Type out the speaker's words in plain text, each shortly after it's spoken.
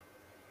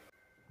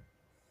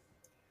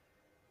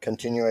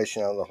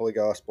Continuation of the Holy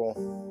Gospel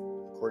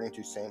according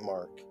to St.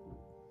 Mark.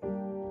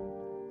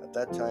 At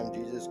that time,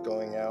 Jesus,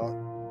 going out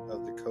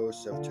of the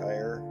coast of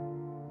Tyre,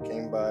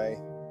 came by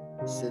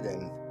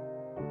Sidon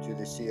to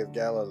the Sea of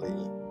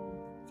Galilee,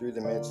 through the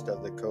midst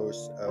of the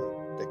coast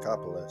of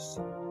Decapolis.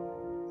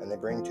 And they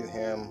bring to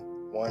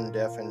him one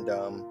deaf and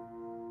dumb,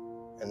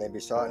 and they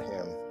besought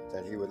him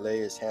that he would lay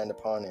his hand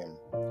upon him.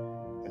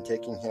 And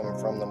taking him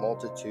from the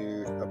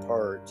multitude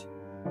apart,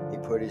 he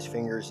put his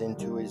fingers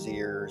into his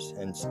ears,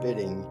 and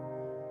spitting,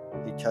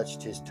 he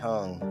touched his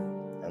tongue,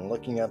 and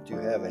looking up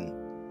to heaven,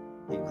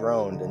 he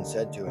groaned and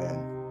said to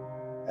him,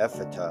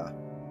 Ephata,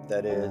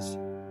 that is,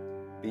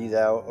 be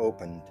thou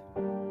opened.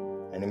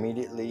 And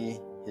immediately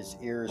his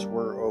ears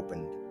were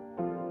opened,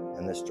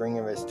 and the string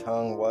of his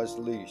tongue was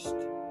loosed,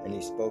 and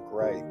he spoke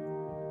right.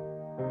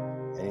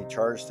 And he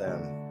charged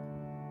them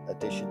that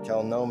they should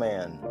tell no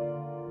man.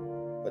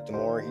 But the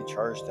more he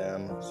charged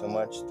them, so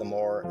much the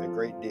more a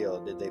great deal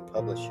did they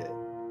publish it.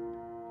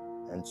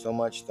 And so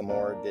much the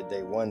more did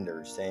they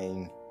wonder,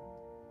 saying,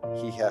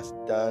 He hath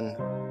done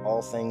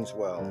all things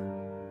well.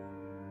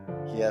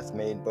 He hath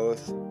made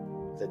both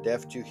the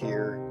deaf to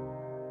hear,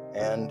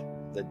 and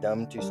the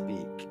dumb to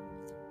speak.